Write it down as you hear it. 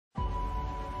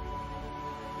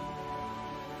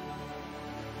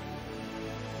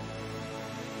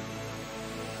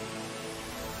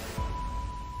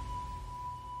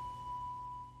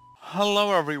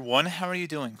Hello everyone, how are you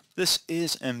doing? This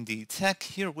is MD Tech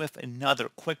here with another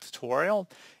quick tutorial.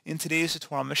 In today's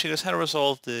tutorial, I'm going to show you guys how to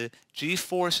resolve the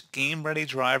GeForce Game Ready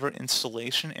driver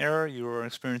installation error you are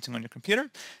experiencing on your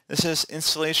computer. This says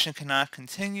installation cannot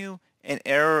continue, an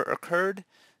error occurred.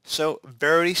 So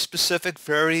very specific,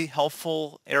 very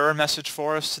helpful error message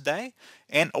for us today.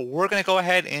 And we're going to go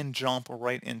ahead and jump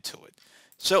right into it.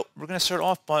 So we're going to start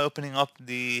off by opening up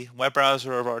the web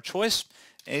browser of our choice.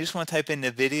 And you just want to type in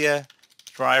Nvidia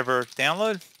driver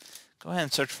download. Go ahead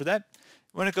and search for that.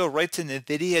 You want to go right to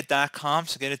nvidia.com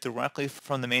to get it directly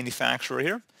from the manufacturer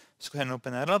here. So go ahead and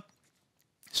open that up.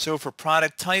 So for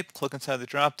product type, click inside the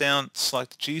drop down,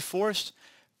 select GeForce.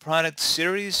 Product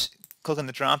series, click on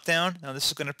the drop down. Now this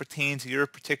is going to pertain to your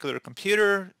particular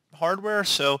computer hardware,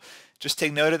 so just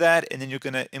take note of that, and then you're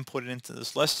going to input it into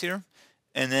this list here.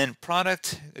 And then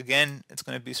product, again, it's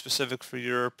going to be specific for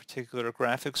your particular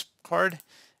graphics card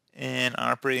and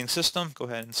operating system. Go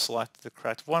ahead and select the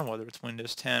correct one, whether it's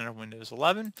Windows 10 or Windows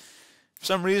 11. For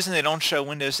some reason, they don't show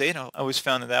Windows 8. I always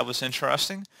found that was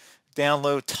interesting.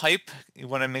 Download type, you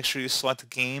want to make sure you select the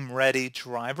Game Ready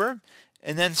driver,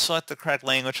 and then select the correct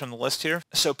language from the list here.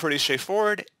 So pretty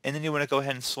straightforward. And then you want to go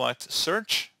ahead and select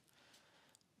search.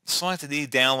 Select the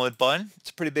download button. It's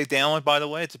a pretty big download, by the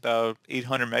way. It's about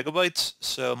 800 megabytes,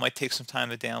 so it might take some time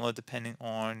to download depending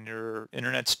on your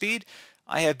internet speed.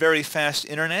 I have very fast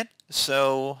internet,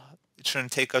 so it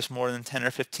shouldn't take us more than 10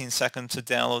 or 15 seconds to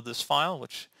download this file,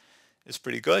 which is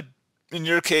pretty good. In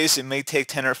your case, it may take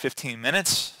 10 or 15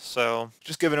 minutes, so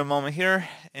just give it a moment here,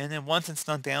 and then once it's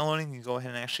done downloading, you go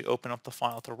ahead and actually open up the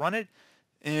file to run it.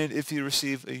 And if you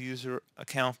receive a user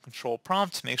account control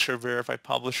prompt, make sure verify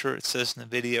publisher, it says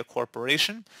Nvidia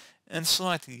Corporation, and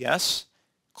select yes,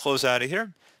 close out of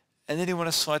here. And then you want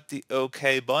to select the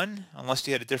OK button, unless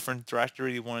you had a different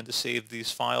directory you wanted to save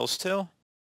these files to.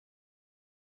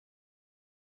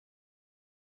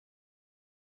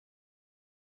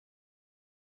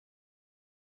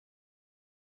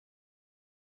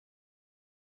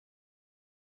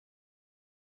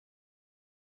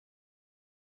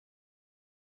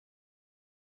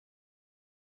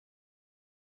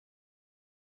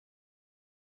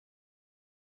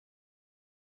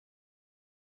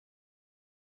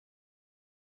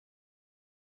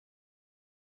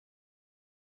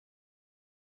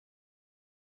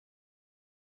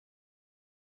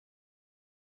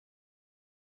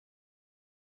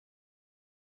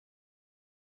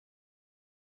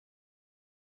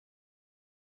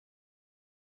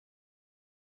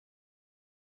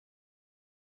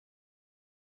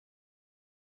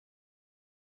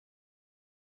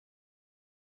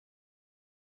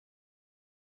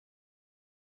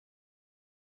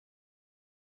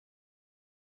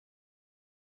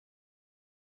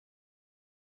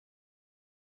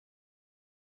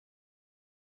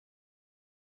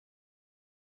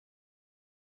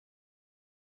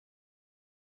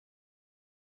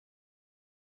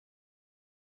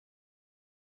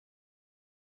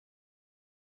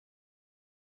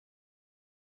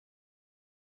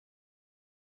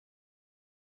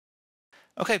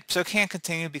 Okay, so it can't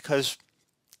continue because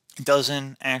it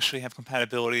doesn't actually have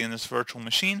compatibility in this virtual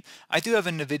machine. I do have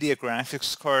a Nvidia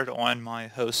graphics card on my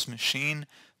host machine,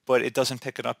 but it doesn't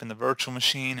pick it up in the virtual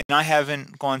machine. And I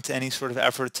haven't gone to any sort of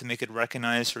effort to make it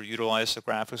recognize or utilize the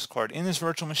graphics card in this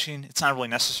virtual machine. It's not really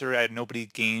necessary. I had nobody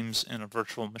games in a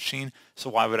virtual machine,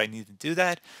 so why would I need to do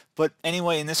that? But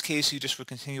anyway, in this case, you just would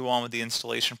continue on with the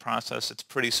installation process. It's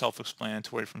pretty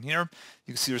self-explanatory from here.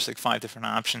 You can see there's like 5 different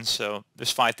options, so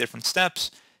there's 5 different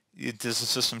steps. You do the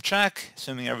system check,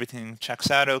 assuming everything checks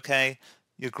out okay.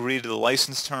 You agree to the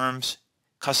license terms,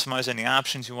 customize any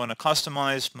options you want to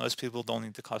customize. Most people don't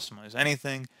need to customize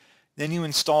anything. Then you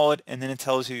install it, and then it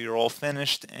tells you you're all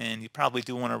finished, and you probably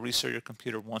do want to restart your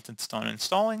computer once it's done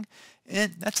installing,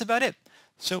 and that's about it.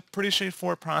 So pretty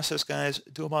straightforward process, guys.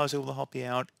 Do hope I was able to help you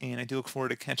out, and I do look forward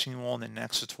to catching you all in the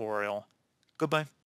next tutorial. Goodbye.